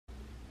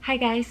Hi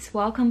guys,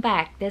 welcome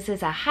back. This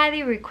is a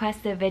highly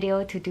requested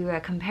video to do a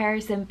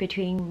comparison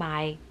between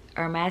my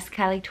Hermes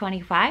Kelly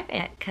 25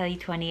 and Kelly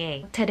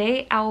 28.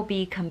 Today I will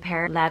be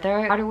comparing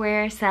leather,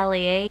 hardware,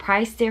 Sellier,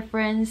 price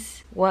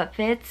difference, what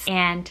fits,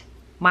 and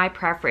my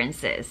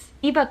preferences.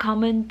 Leave a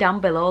comment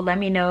down below, let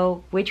me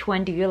know which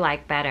one do you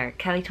like better,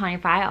 Kelly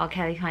 25 or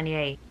Kelly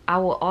 28. I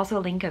will also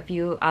link a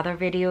few other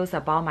videos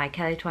about my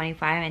Kelly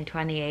 25 and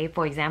 28,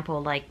 for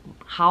example, like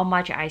how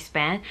much I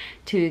spent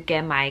to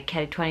get my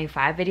Kelly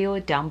 25 video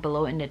down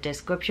below in the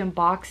description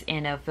box,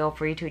 and feel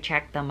free to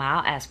check them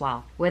out as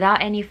well.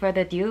 Without any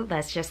further ado,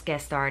 let's just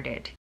get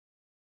started.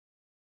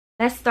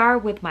 Let's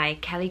start with my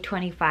Kelly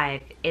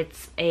 25.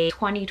 It's a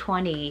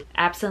 2020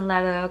 Epsom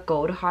leather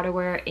gold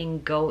hardware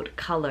in gold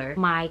color.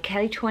 My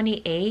Kelly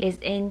 28 is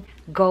in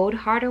gold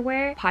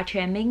hardware,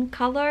 parchemin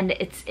color, and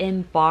it's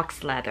in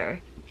box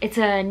leather. It's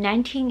a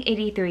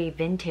 1983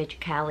 vintage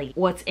Kelly.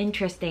 What's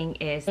interesting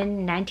is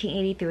in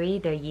 1983,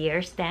 the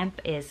year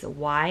stamp is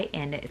Y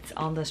and it's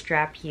on the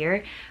strap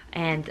here.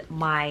 And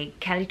my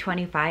Kelly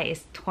 25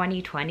 is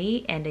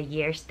 2020 and the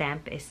year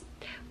stamp is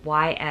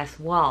Y as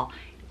well.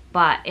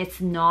 But it's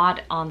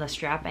not on the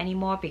strap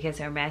anymore because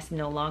Hermes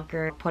no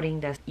longer putting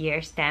the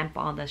year stamp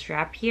on the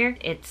strap here.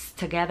 It's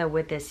together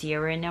with the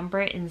serial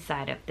number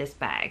inside of this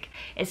bag.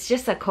 It's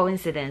just a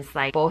coincidence,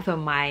 like both of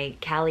my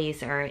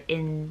Kellys are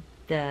in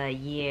the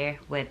year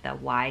with the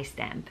Y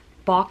stamp.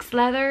 Box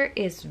leather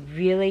is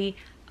really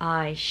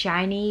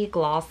shiny,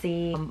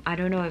 glossy. I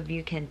don't know if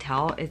you can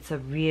tell, it's a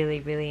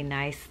really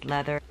nice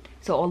leather.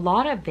 So a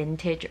lot of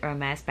vintage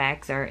Hermes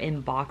bags are in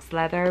box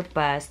leather,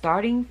 but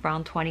starting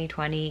from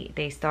 2020,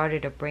 they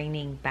started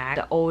bringing back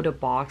the older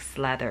box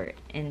leather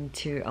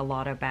into a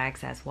lot of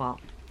bags as well.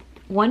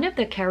 One of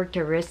the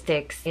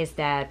characteristics is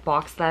that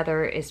box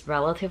leather is,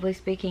 relatively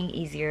speaking,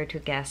 easier to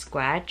get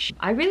scratched.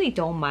 I really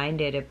don't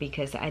mind it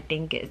because I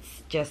think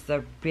it's just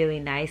a really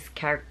nice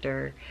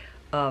character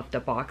of the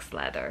box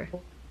leather.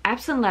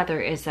 Epsom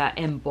leather is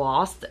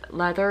embossed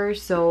leather,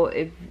 so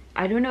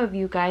I don't know if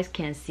you guys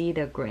can see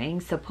the grain.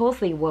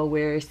 Supposedly what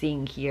we're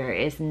seeing here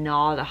is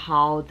not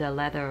how the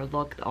leather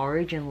looked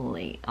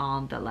originally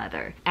on the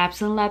leather.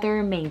 Epsom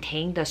leather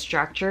maintained the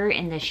structure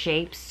and the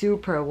shape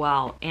super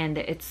well, and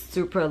it's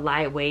super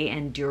lightweight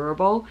and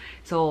durable,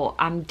 so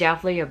I'm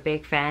definitely a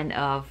big fan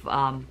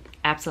of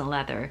Epsom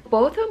leather.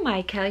 Both of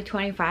my Kelly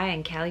 25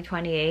 and Kelly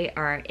 28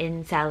 are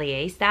in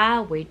Sellier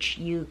style, which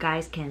you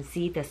guys can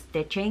see the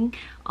stitching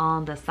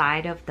on the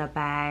side of the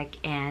bag,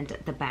 and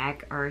the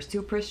bag are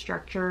super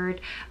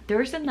structured.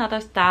 There's another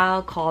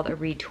style called a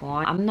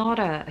retorn. I'm not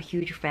a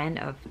huge fan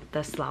of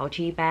the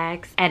slouchy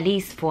bags, at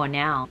least for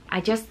now.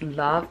 I just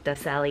love the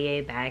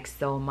Sellier bags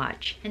so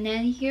much. And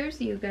then here,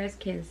 so you guys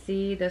can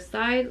see the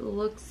side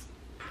looks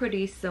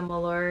pretty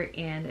similar,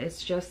 and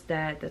it's just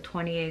that the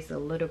 28 is a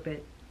little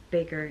bit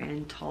bigger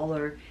and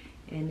taller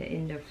and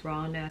in the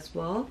front as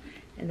well,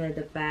 and then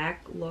the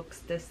back looks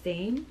the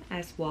same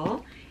as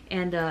well.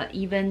 And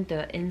even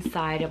the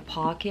inside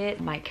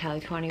pocket, my Kelly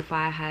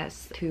 25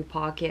 has two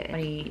pockets,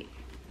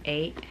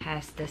 28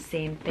 has the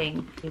same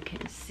thing. You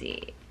can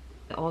see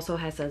it also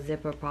has a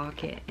zipper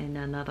pocket and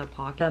another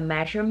pocket. The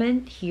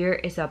measurement here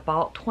is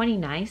about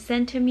 29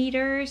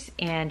 centimeters,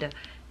 and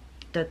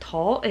the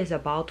tall is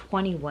about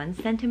 21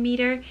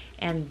 centimeter,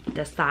 and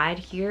the side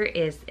here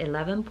is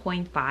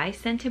 11.5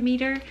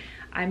 centimeter.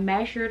 I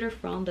measured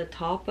from the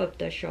top of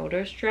the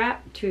shoulder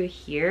strap to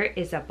here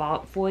is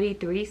about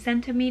 43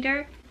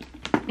 centimeter.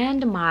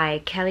 And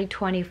my Kelly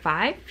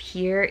 25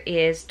 here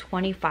is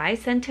 25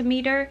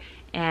 centimeter,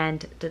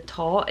 and the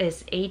tall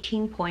is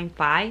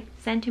 18.5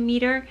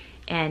 centimeter,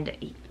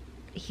 and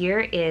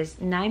here is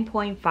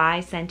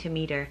 9.5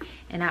 centimeter.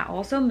 And I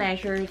also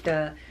measured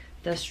the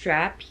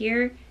strap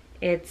here.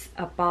 It's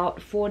about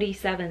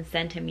 47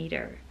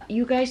 centimeter.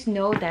 You guys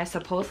know that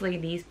supposedly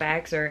these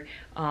bags are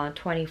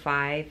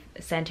 25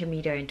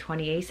 centimeter and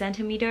 28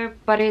 centimeter,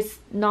 but it's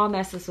not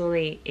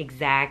necessarily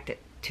exact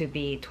to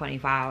be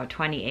 25 or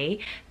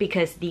 28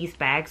 because these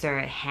bags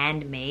are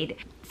handmade.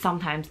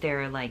 Sometimes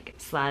they're like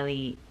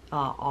slightly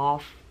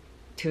off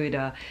to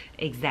the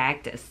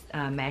exact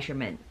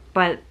measurement,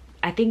 but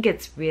I think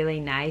it's really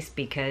nice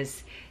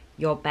because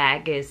your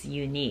bag is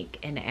unique,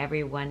 and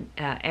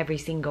every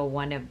single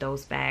one of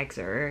those bags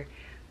are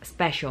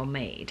special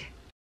made.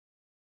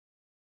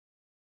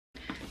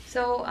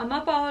 So I'm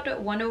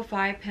about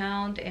 105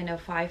 pounds and a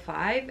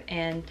 5'5",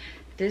 and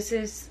this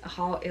is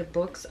how it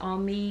looks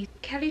on me.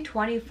 Kelly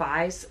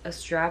 25's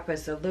strap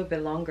is a little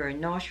bit longer.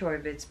 Not sure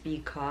if it's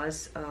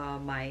because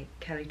my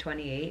Kelly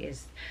 28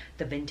 is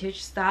the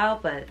vintage style,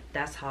 but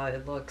that's how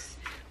it looks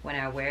when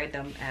I wear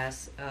them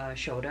as a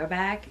shoulder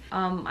bag.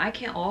 I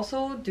can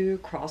also do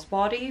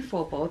crossbody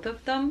for both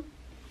of them.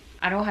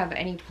 I don't have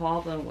any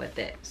problem with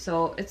it.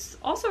 So it's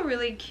also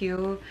really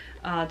cute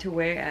to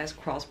wear as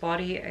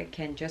crossbody. I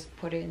can just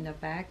put it in the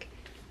back.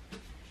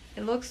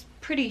 It looks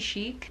pretty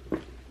chic.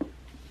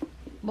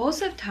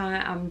 Most of the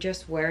time, I'm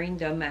just wearing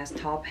them as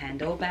top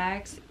handle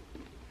bags.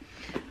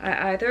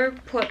 I either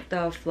put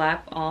the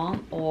flap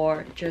on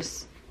or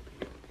just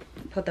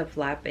put the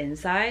flap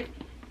inside.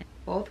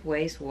 Both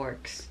ways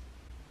works.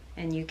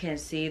 And you can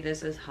see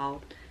this is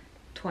how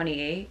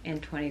 28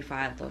 and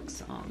 25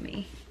 looks on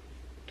me.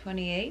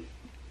 28,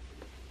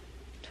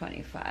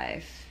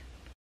 25.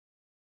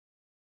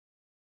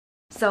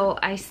 So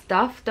I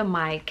stuffed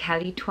my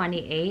Kelly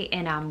 28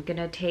 and I'm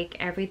gonna take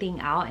everything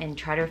out and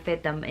try to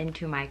fit them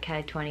into my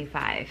Kelly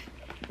 25.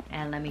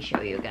 And let me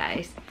show you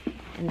guys.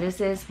 And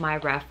this is my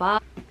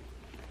Refa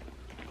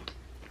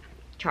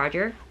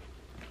charger,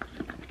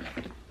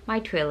 my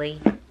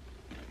Twilly,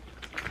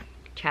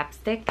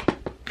 chapstick,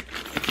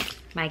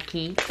 my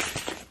key,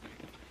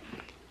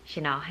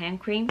 Chanel hand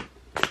cream,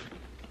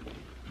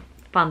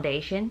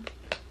 foundation,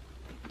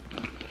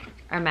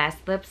 Hermes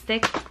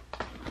lipstick,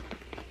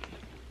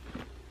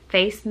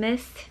 face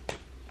mist,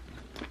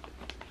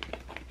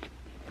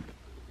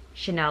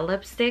 Chanel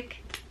lipstick,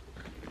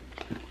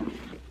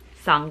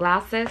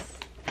 sunglasses,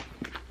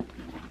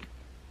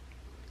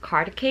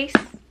 card case,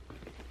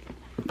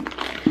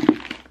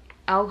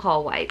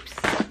 alcohol wipes,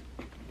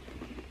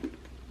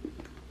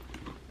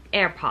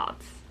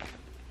 AirPods.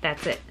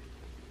 That's it.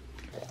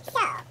 So,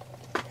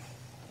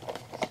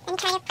 I'm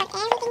trying to put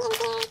everything in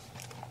here.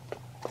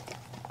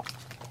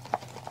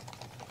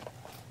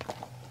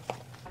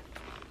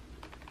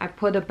 I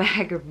put the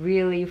bag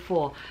really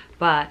full,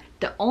 but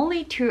the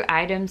only two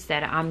items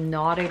that I'm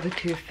not able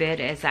to fit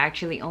is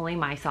actually only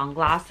my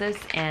sunglasses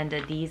and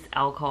these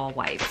alcohol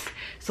wipes.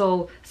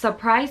 So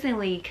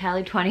surprisingly,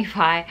 Kelly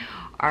 25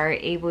 are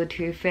able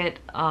to fit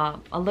a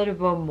little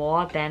bit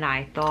more than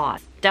I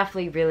thought.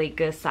 Definitely really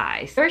good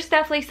size. There's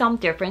definitely some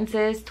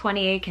differences.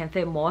 28 can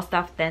fit more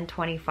stuff than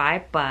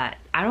 25, but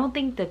I don't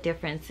think the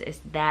difference is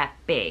that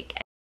big.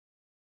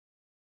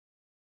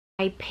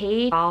 I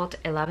paid about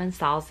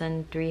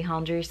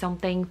 11,300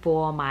 something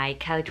for my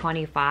Kelly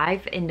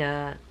 25 in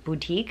the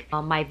boutique.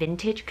 My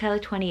vintage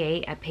Kelly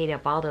 28, I paid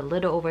about a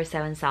little over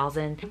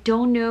 7,000. I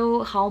don't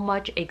know how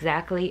much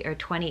exactly a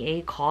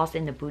 28 costs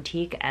in the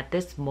boutique at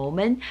this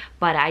moment,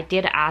 but I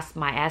did ask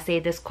my essay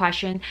this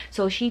question.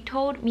 So she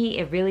told me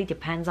it really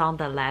depends on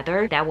the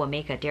leather that will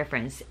make a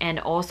difference. And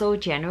also,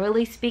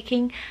 generally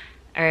speaking,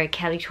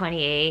 Kelly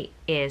 28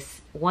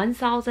 is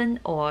 1,000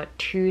 or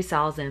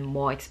 2,000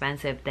 more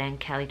expensive than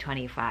Kelly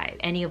 25.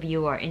 Any of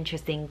you are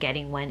interested in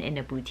getting one in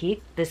the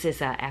boutique, this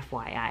is a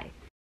FYI.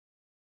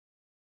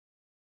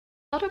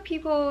 A lot of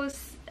people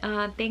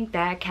think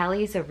that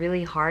Kellys are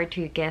really hard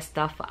to get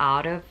stuff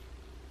out of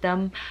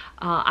them.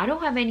 I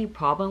don't have any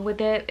problem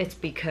with it. It's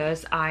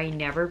because I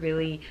never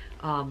really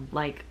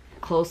like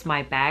close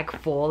my bag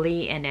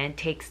fully and then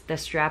takes the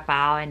strap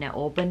out and then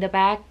open the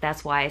bag.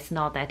 That's why it's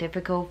not that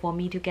difficult for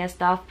me to get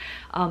stuff.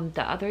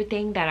 The other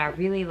thing that I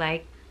really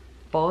like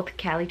both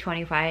Kelly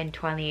 25 and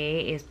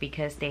 28 is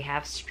because they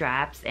have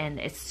straps, and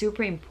it's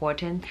super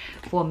important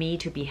for me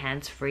to be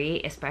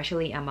hands-free,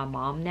 especially I'm a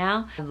mom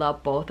now. I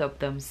love both of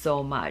them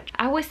so much.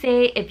 I would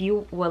say if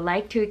you would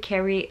like to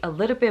carry a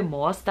little bit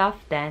more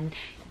stuff, then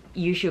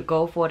you should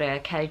go for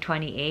the Kelly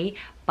 28.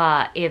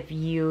 But if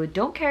you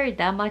don't carry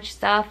that much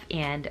stuff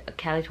and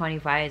Kelly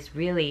 25 is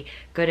really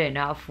good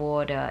enough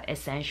for the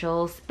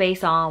essentials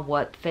based on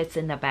what fits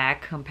in the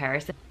bag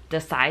comparison, the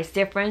size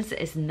difference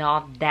is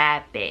not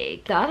that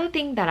big. The other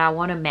thing that I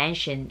want to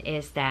mention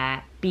is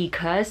that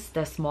because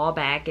the small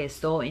bag is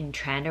so in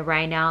trend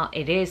right now,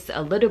 it is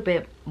a little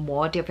bit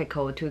more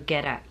difficult to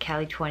get a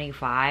Kelly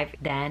 25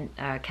 than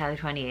a Kelly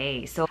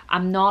 28. So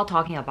I'm not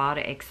talking about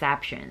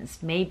exceptions.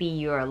 Maybe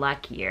you're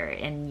luckier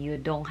and you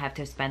don't have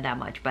to spend that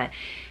much, but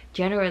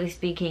generally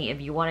speaking,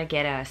 if you want to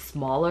get a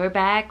smaller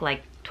bag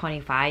like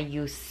 25,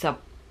 you're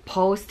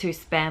supposed to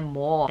spend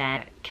more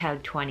than Kelly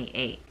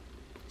 28.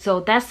 So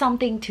that's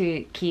something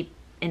to keep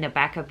in the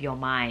back of your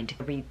mind.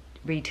 The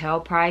retail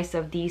price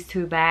of these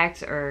two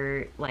bags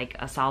are like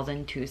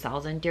 1,000,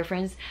 2,000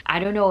 difference. I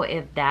don't know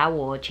if that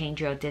will change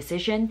your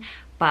decision,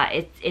 but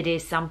it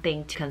is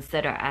something to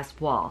consider as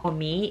well. For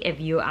me,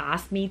 if you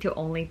ask me to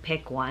only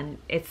pick one,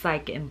 it's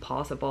like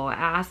impossible. I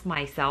asked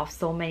myself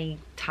so many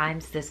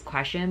times this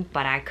question,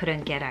 but I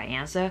couldn't get an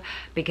answer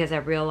because I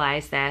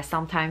realized that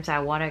sometimes I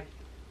want to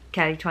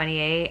carry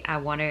 28, I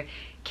want to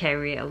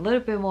carry a little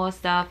bit more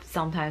stuff.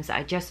 Sometimes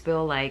I just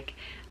feel like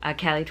a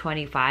Kelly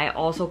 25,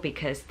 also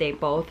because they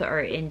both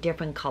are in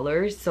different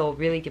colors, so it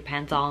really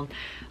depends on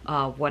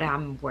what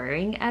I'm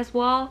wearing as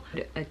well,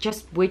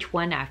 just which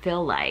one I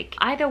feel like.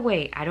 Either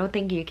way, I don't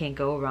think you can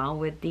go wrong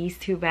with these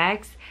two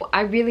bags.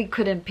 I really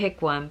couldn't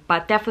pick one,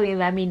 but definitely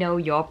let me know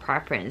your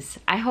preference.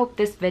 I hope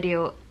this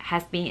video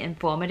has been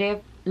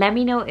informative. Let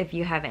me know if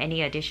you have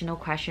any additional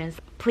questions.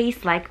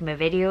 Please like my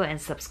video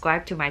and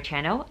subscribe to my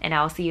channel, and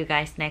I'll see you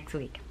guys next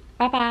week.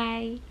 Bye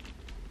bye!